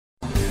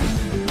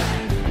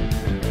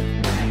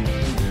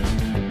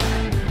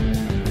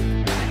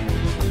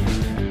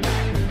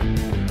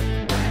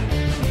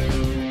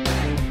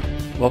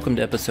Welcome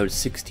to episode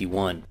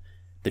 61,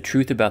 The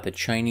Truth About the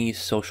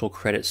Chinese Social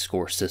Credit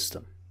Score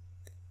System.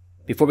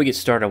 Before we get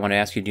started, I want to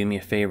ask you to do me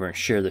a favor and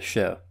share the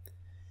show.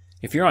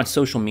 If you're on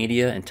social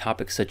media and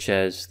topics such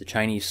as the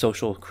Chinese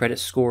Social Credit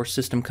Score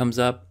System comes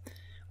up,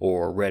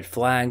 or red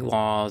flag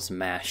laws,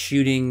 mass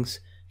shootings,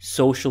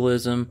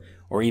 socialism,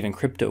 or even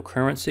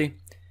cryptocurrency,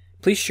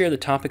 please share the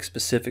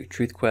topic-specific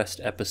TruthQuest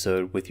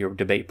episode with your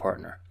debate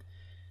partner.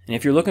 And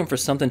if you're looking for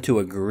something to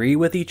agree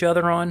with each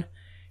other on,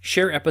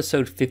 share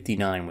episode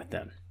 59 with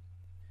them.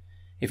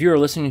 If you are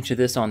listening to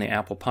this on the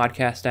Apple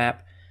Podcast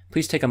app,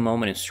 please take a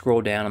moment and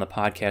scroll down on the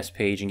podcast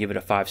page and give it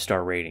a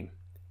 5-star rating.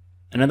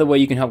 Another way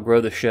you can help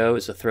grow the show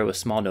is to throw a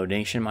small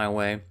donation my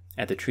way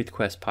at the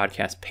TruthQuest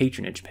podcast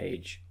patronage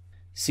page.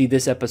 See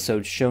this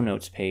episode's show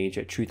notes page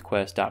at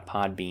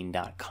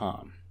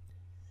truthquest.podbean.com.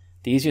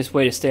 The easiest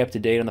way to stay up to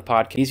date on the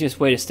podcast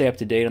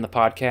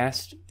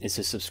is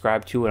to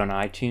subscribe to it on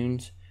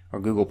iTunes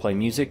or Google Play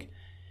Music.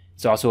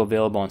 It's also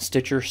available on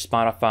Stitcher,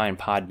 Spotify, and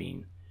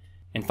Podbean.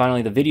 And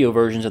finally, the video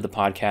versions of the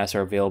podcast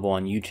are available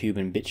on YouTube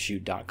and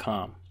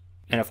BitChute.com.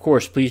 And of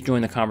course, please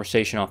join the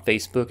conversation on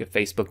Facebook at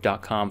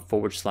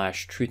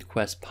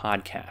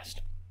facebook.com/TruthQuestPodcast.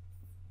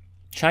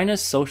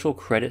 China's social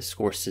credit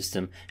score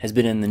system has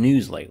been in the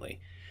news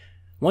lately.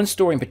 One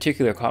story in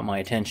particular caught my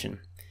attention.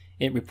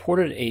 It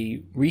reported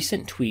a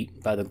recent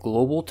tweet by the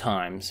Global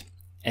Times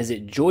as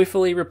it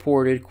joyfully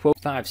reported,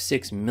 quote,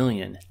 5.6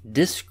 million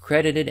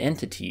discredited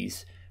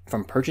entities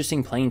from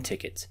purchasing plane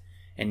tickets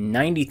and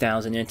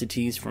 90,000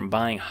 entities from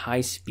buying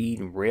high-speed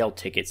rail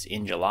tickets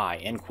in July,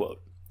 end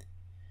quote.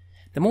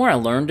 The more I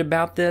learned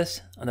about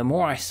this, the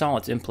more I saw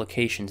its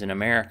implications in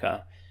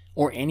America,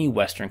 or any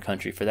Western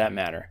country for that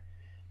matter.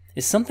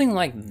 Is something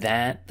like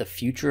that the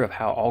future of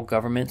how all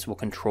governments will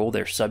control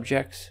their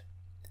subjects?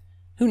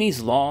 Who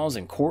needs laws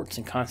and courts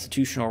and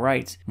constitutional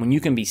rights when you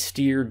can be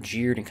steered,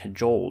 jeered, and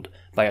cajoled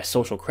by a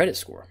social credit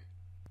score?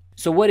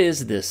 So what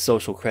is this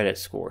social credit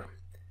score?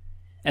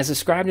 As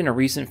described in a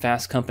recent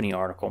Fast Company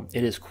article,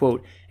 it is,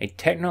 quote, a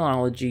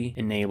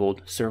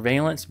technology-enabled,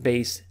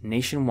 surveillance-based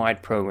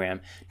nationwide program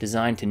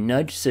designed to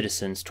nudge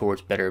citizens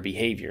towards better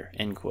behavior,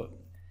 end quote.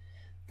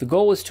 The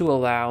goal is to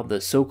allow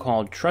the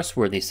so-called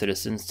trustworthy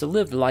citizens to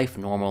live life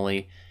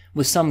normally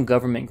with some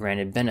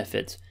government-granted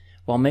benefits,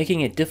 while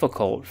making it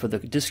difficult for the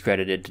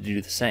discredited to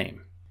do the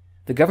same.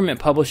 The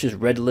government publishes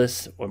red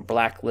lists or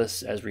black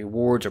lists as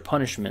rewards or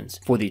punishments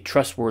for the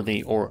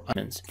trustworthy or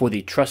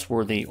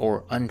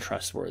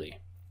untrustworthy.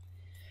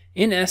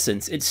 In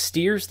essence, it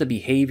steers the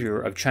behavior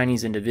of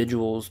Chinese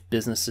individuals,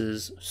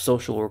 businesses,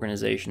 social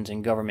organizations,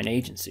 and government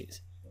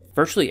agencies.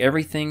 Virtually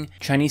everything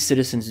Chinese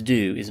citizens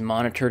do is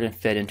monitored and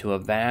fed into a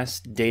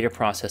vast data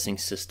processing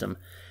system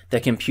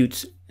that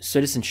computes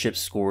citizenship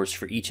scores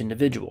for each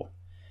individual.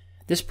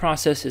 This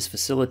process is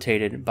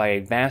facilitated by a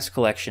vast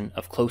collection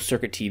of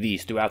closed-circuit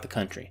TVs throughout the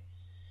country.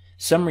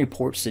 Some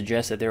reports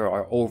suggest that there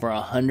are over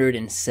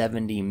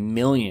 170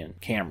 million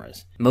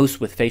cameras,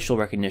 most with facial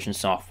recognition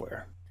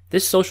software.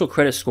 This social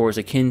credit score is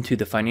akin to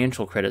the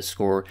financial credit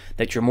score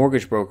that your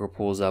mortgage broker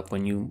pulls up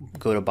when you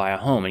go to buy a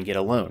home and get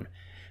a loan.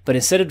 But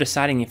instead of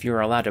deciding if you are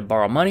allowed to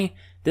borrow money,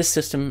 this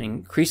system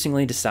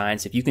increasingly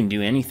decides if you can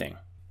do anything.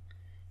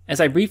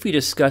 As I briefly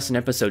discussed in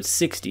episode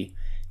 60,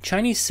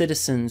 Chinese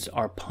citizens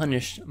are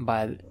punished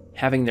by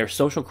having their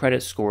social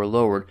credit score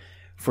lowered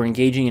for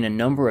engaging in a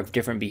number of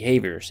different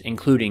behaviors,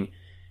 including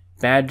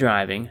bad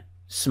driving,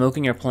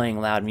 smoking or playing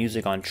loud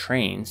music on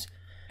trains,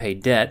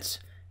 paid debts,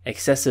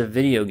 excessive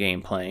video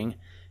game playing,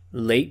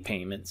 late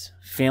payments,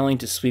 failing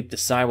to sweep the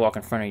sidewalk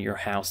in front of your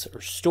house or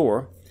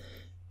store,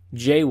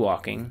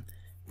 jaywalking,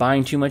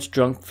 buying too much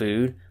junk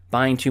food,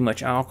 buying too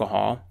much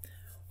alcohol,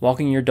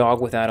 walking your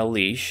dog without a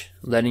leash,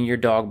 letting your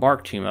dog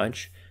bark too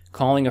much,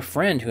 calling a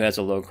friend who has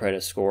a low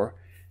credit score,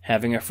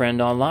 having a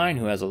friend online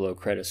who has a low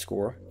credit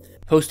score,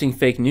 posting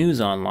fake news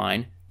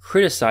online,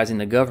 criticizing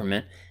the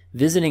government,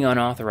 visiting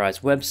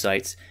unauthorized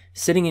websites,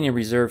 sitting in a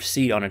reserved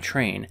seat on a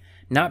train,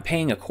 not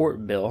paying a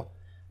court bill,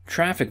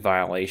 traffic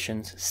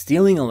violations,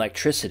 stealing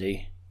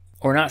electricity,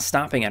 or not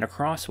stopping at a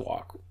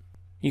crosswalk.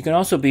 You can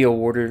also be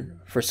awarded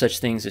for such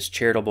things as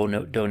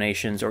charitable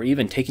donations or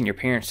even taking your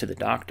parents to the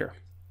doctor.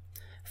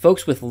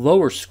 Folks with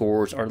lower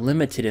scores are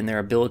limited in their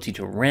ability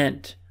to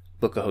rent,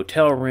 book a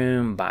hotel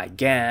room, buy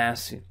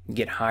gas,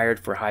 get hired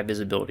for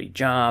high-visibility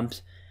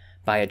jobs,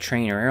 buy a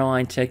train or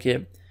airline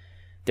ticket.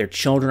 Their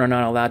children are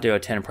not allowed to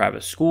attend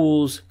private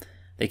schools.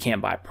 They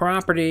can't buy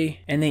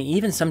property, and they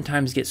even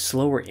sometimes get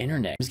slower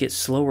internet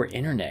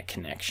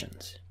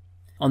connections.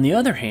 On the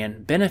other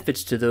hand,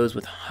 benefits to those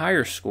with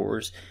higher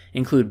scores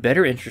include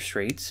better interest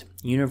rates,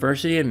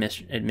 university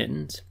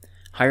admittance,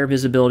 higher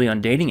visibility on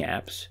dating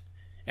apps,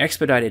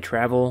 expedited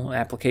travel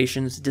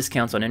applications,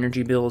 discounts on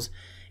energy bills,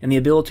 and the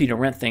ability to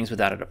rent things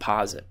without a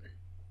deposit.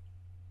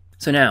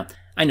 So now,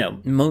 I know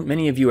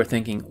many of you are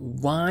thinking,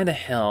 why the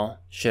hell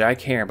should I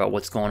care about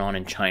what's going on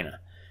in China?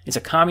 It's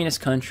a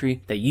communist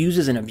country that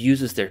uses and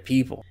abuses their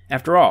people.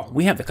 After all,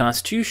 we have the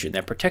Constitution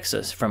that protects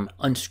us from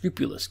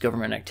unscrupulous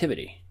government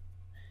activity.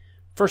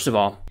 First of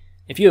all,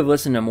 If you have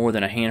listened to more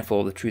than a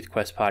handful of the Truth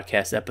Quest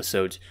podcast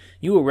episodes,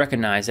 you will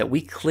recognize that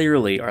we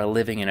clearly are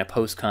living in a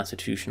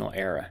post-constitutional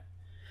era.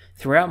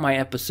 Throughout my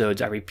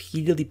episodes, I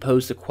repeatedly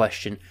pose the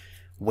question,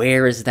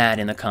 where is that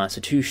in the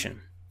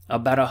Constitution?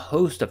 About a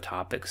host of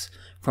topics,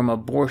 from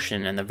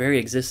abortion and the very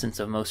existence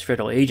of most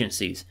federal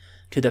agencies,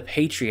 to the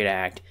Patriot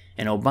Act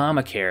and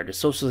Obamacare, to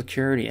Social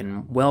Security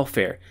and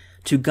welfare,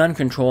 to gun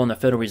control and the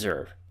Federal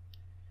Reserve.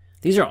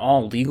 These are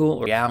all legal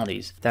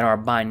realities that are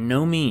by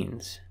no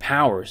means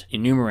powers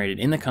enumerated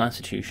in the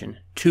Constitution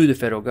to the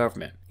federal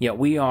government. Yet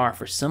we are,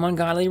 for some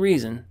ungodly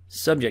reason,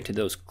 subject to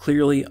those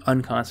clearly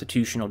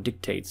unconstitutional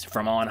dictates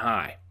from on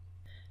high.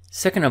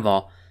 Second of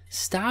all,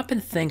 stop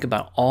and think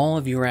about all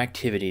of your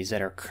activities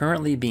that are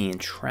currently being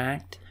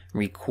tracked,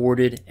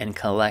 recorded, and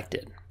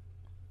collected.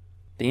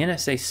 The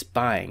NSA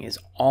spying is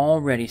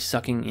already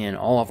sucking in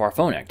all of our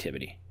phone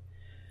activity.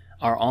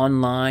 Our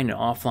online and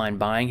offline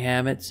buying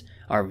habits,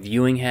 our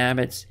viewing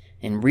habits,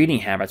 and reading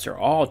habits are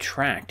all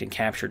tracked and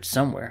captured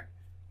somewhere.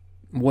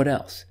 What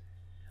else?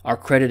 Our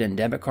credit and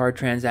debit card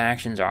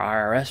transactions, our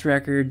IRS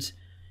records,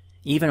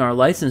 even our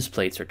license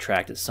plates are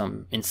tracked in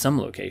some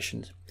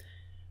locations.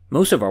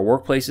 Most of our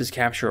workplaces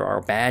capture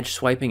our badge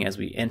swiping as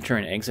we enter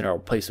and exit our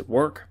place of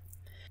work.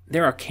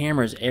 There are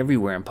cameras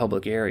everywhere in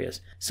public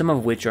areas, some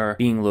of which are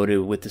being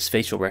loaded with this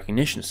facial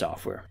recognition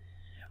software.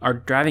 Our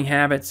driving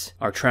habits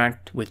are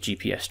tracked with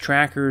GPS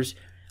trackers.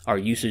 Our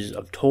uses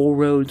of toll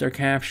roads are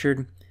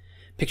captured.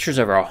 Pictures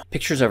of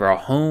our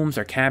homes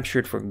are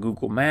captured for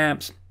Google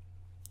Maps.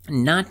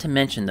 Not to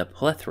mention the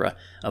plethora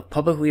of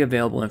publicly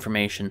available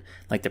information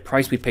like the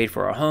price we paid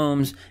for our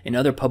homes and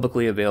other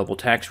publicly available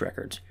tax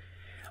records.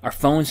 Our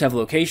phones have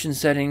location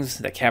settings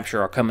that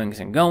capture our comings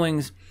and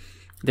goings.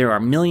 There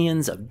are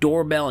millions of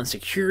doorbell and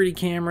security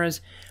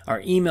cameras.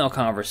 Our email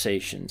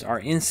conversations, our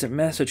instant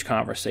message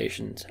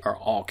conversations are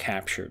all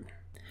captured.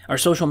 Our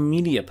social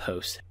media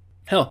posts.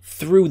 Hell,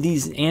 through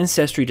these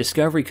ancestry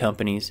discovery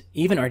companies,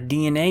 even our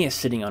DNA is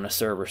sitting on a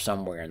server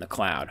somewhere in the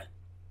cloud.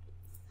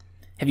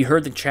 Have you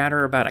heard the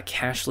chatter about a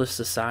cashless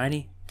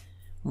society?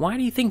 Why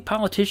do you think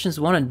politicians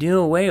want to do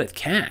away with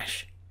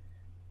cash?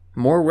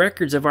 More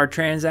records of our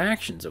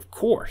transactions, of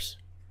course.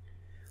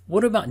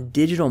 What about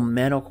digital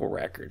medical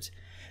records?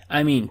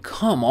 I mean,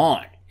 come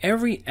on.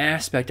 Every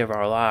aspect of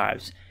our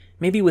lives,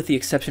 maybe with the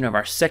exception of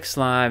our sex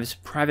lives,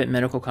 private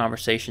medical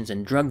conversations,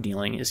 and drug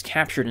dealing, is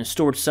captured and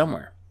stored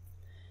somewhere.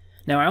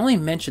 Now, I only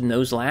mentioned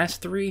those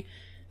last three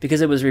because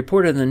it was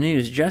reported in the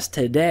news just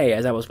today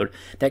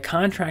that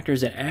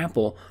contractors at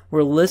Apple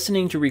were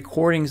listening to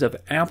recordings of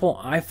Apple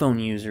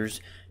iPhone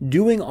users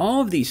doing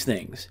all of these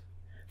things.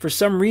 For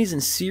some reason,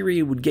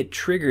 Siri would get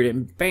triggered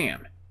and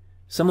bam,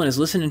 someone is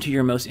listening to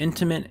your most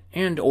intimate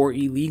and or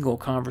illegal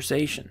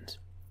conversations.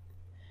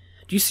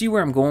 Do you see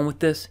where I'm going with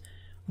this?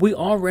 We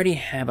already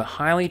have a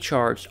highly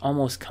charged,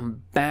 almost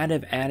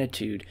combative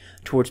attitude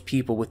towards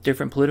people with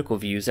different political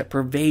views that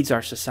pervades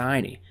our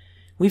society.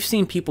 We've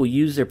seen people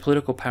use their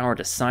political power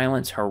to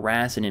silence,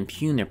 harass, and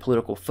impugn their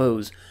political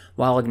foes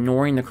while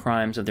ignoring the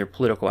crimes of their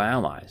political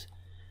allies.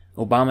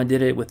 Obama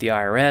did it with the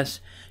IRS,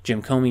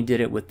 Jim Comey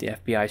did it with the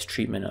FBI's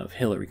treatment of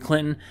Hillary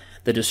Clinton,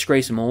 the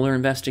disgraced Mueller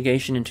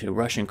investigation into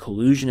Russian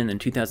collusion in the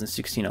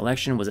 2016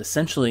 election was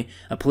essentially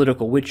a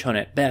political witch hunt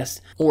at best,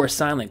 or a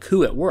silent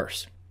coup at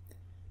worst.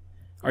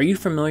 Are you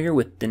familiar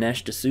with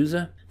Dinesh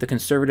D'Souza, the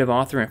conservative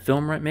author and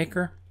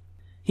filmmaker?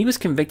 He was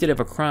convicted of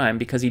a crime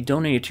because he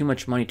donated too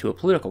much money to a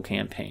political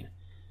campaign.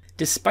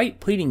 Despite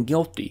pleading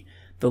guilty,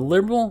 the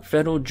liberal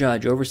federal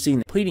judge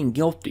overseeing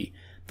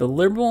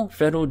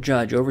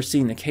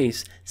the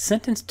case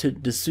sentenced to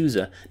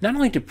D'Souza not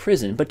only to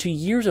prison, but to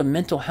years of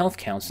mental health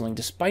counseling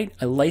despite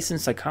a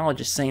licensed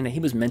psychologist saying that he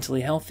was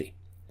mentally healthy.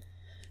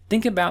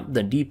 Think about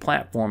the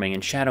deplatforming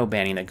and shadow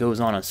banning that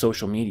goes on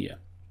social media.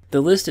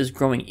 The list is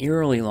growing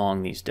eerily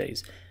long these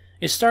days.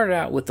 It started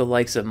out with the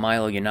likes of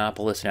Milo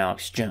Yiannopoulos and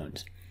Alex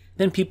Jones.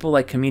 Then people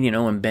like comedian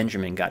Owen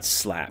Benjamin got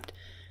slapped.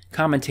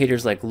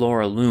 Commentators like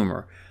Laura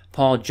Loomer,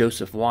 Paul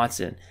Joseph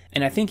Watson,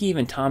 and I think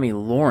even Tommy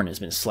Lauren has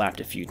been slapped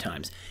a few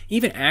times.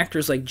 Even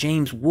actors like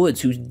James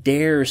Woods, who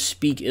dares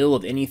speak ill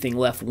of anything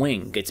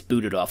left-wing, gets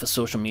booted off of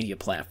social media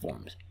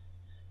platforms.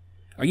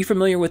 Are you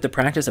familiar with the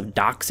practice of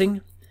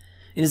doxing?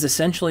 It is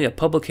essentially a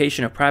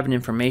publication of private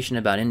information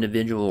about an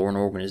individual or an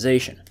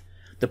organization,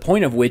 the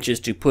point of which is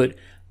to put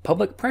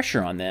public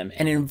pressure on them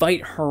and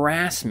invite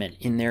harassment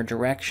in their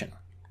direction.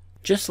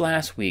 Just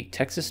last week,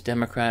 Texas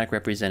Democratic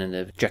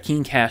Representative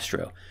Joaquin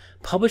Castro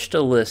published a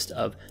list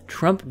of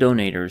Trump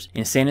donators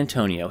in San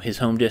Antonio, his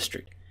home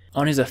district.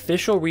 On his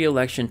official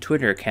re-election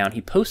Twitter account, he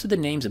posted the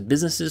names of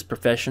businesses,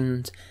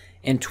 professions,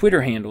 and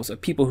Twitter handles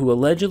of people who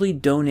allegedly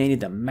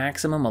donated the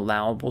maximum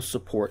allowable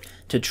support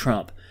to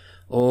Trump.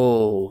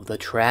 Oh, the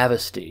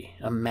travesty.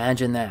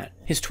 Imagine that.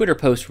 His Twitter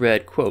post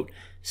read, quote,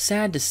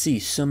 "Sad to see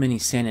so many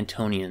San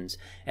Antonians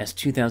as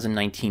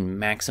 2019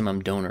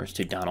 maximum donors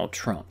to Donald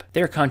Trump.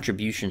 Their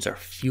contributions are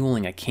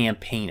fueling a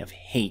campaign of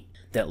hate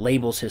that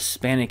labels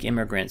Hispanic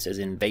immigrants as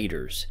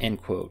invaders,"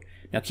 end quote.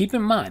 Now keep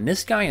in mind,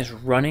 this guy is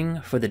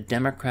running for the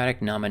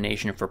Democratic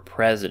nomination for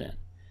president.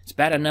 It's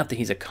bad enough that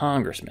he's a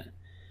congressman.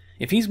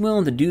 If he's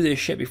willing to do this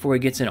shit before he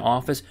gets in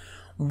office,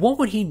 what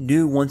would he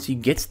do once he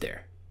gets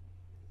there?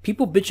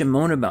 People bitch and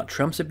moan about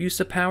Trump's abuse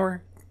of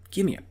power?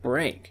 Give me a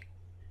break.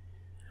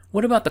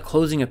 What about the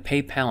closing of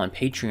PayPal and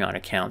Patreon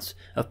accounts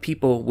of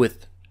people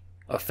with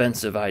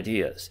offensive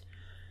ideas?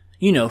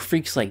 You know,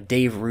 freaks like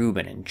Dave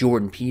Rubin and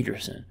Jordan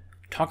Peterson.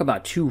 Talk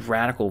about two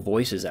radical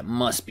voices that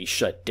must be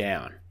shut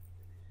down.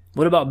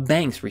 What about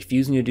banks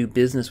refusing to do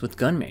business with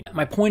gunmen?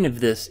 My point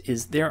of this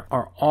is there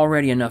are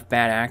already enough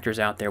bad actors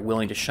out there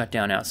willing to shut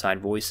down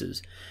outside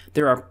voices.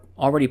 There are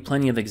already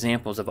plenty of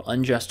examples of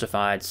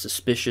unjustified,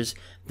 suspicious,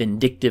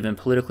 vindictive, and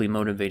politically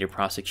motivated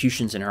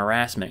prosecutions and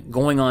harassment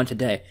going on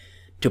today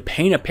to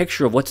paint a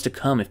picture of what's to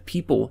come if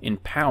people in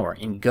power,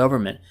 in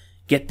government,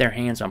 get their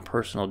hands on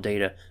personal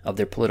data of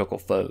their political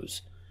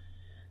foes.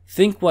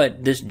 Think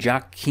what this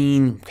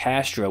Joaquin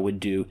Castro would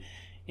do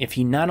if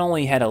he not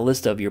only had a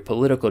list of your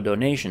political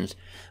donations,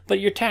 but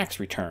your tax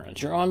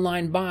returns, your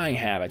online buying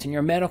habits, and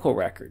your medical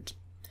records.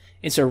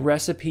 It's a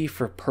recipe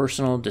for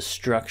personal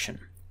destruction.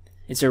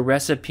 It's a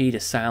recipe to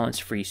silence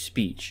free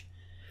speech.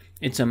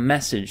 It's a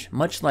message,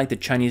 much like the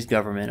Chinese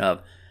government,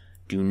 of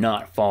do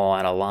not fall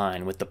out of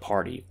line with the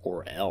party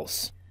or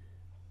else.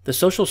 The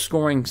social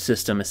scoring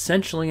system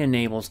essentially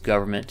enables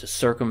government to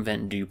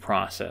circumvent due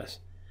process.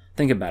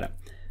 Think about it.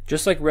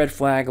 Just like red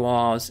flag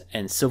laws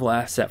and civil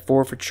asset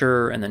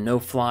forfeiture and the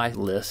no-fly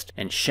list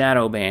and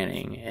shadow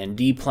banning and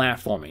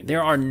deplatforming,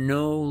 there are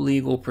no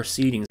legal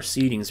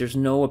proceedings. There's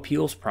no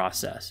appeals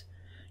process.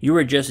 You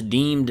are just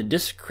deemed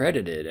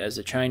discredited, as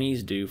the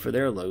Chinese do for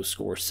their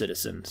low-score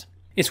citizens.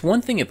 It's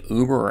one thing if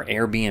Uber or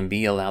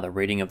Airbnb allow the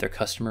rating of their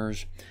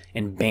customers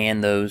and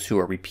ban those who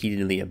are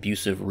repeatedly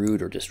abusive,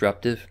 rude, or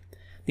disruptive.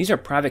 These are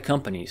private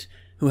companies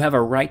who have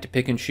a right to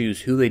pick and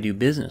choose who they do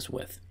business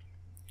with.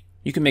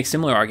 You can make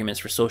similar arguments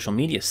for social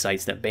media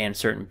sites that ban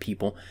certain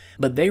people,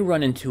 but they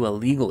run into a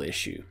legal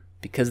issue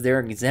because they're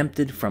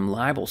exempted from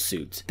libel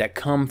suits that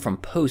come from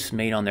posts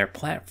made on their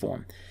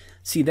platform.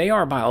 See, they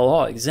are by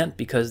law exempt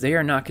because they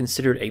are not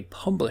considered a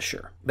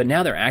publisher, but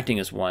now they're acting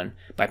as one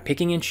by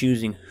picking and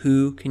choosing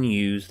who can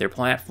use their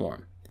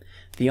platform.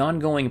 The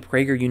ongoing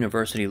Prager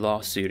University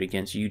lawsuit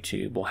against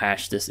YouTube will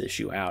hash this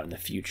issue out in the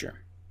future.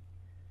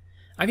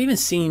 I've even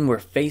seen where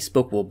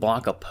Facebook will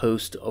block a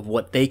post of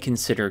what they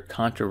consider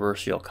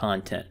controversial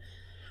content.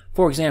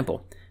 For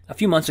example, a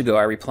few months ago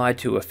I replied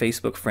to a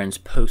Facebook friend's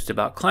post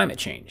about climate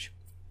change.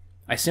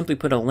 I simply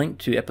put a link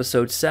to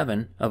episode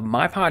 7 of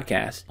my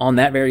podcast on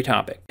that very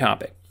topic.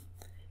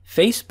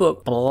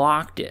 Facebook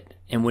blocked it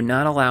and would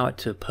not allow it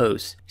to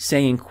post,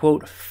 saying,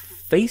 quote,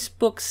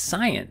 Facebook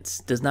science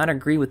does not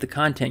agree with the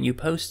content you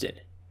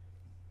posted.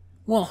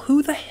 Well,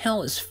 who the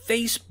hell is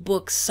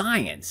Facebook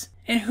science?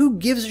 And who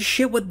gives a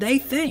shit what they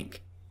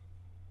think?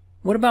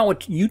 What about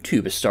what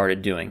YouTube has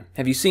started doing?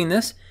 Have you seen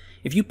this?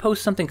 If you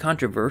post something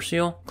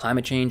controversial,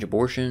 climate change,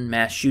 abortion,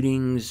 mass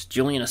shootings,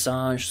 Julian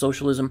Assange,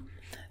 socialism,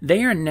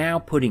 they are now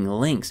putting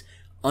links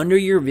under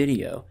your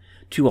video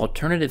to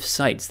alternative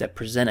sites that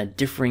present a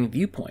differing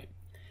viewpoint.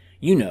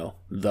 You know,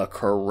 the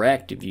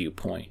correct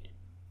viewpoint.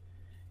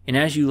 And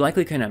as you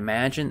likely can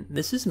imagine,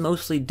 this is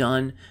mostly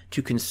done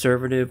to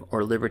conservative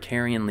or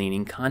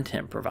libertarian-leaning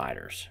content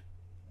providers.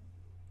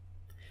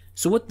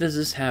 So what does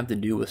this have to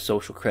do with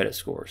social credit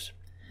scores?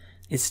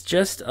 It's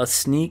just a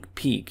sneak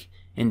peek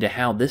into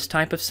how this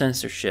type of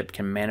censorship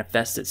can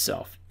manifest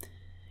itself.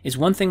 It's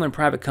one thing when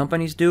private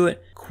companies do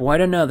it,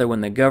 quite another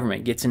when the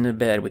government gets into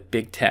bed with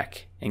big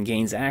tech and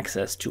gains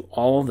access to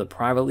all of the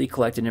privately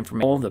collected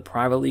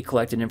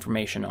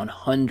information on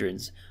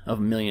hundreds of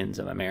millions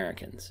of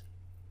Americans.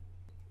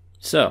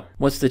 So,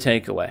 what's the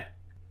takeaway?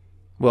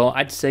 Well,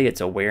 I'd say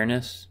it's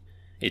awareness,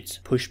 it's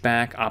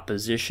pushback,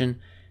 opposition,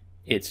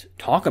 it's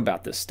talk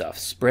about this stuff,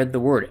 spread the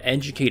word,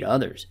 educate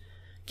others.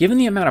 Given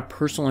the amount of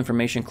personal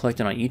information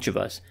collected on each of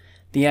us,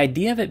 the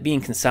idea of it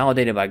being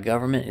consolidated by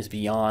government is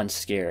beyond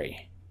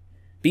scary.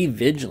 Be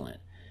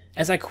vigilant.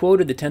 As I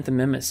quoted the 10th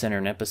Amendment Center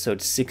in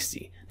episode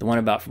 60, the one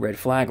about red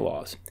flag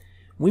laws,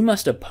 we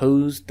must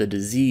oppose the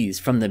disease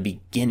from the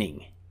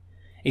beginning.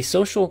 A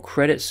social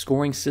credit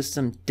scoring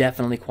system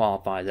definitely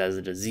qualifies as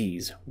a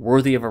disease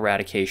worthy of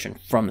eradication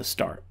from the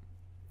start.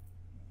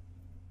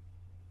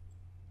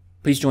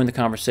 Please join the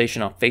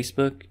conversation on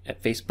Facebook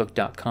at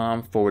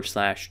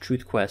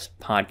facebook.com/TruthQuest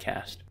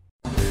podcast.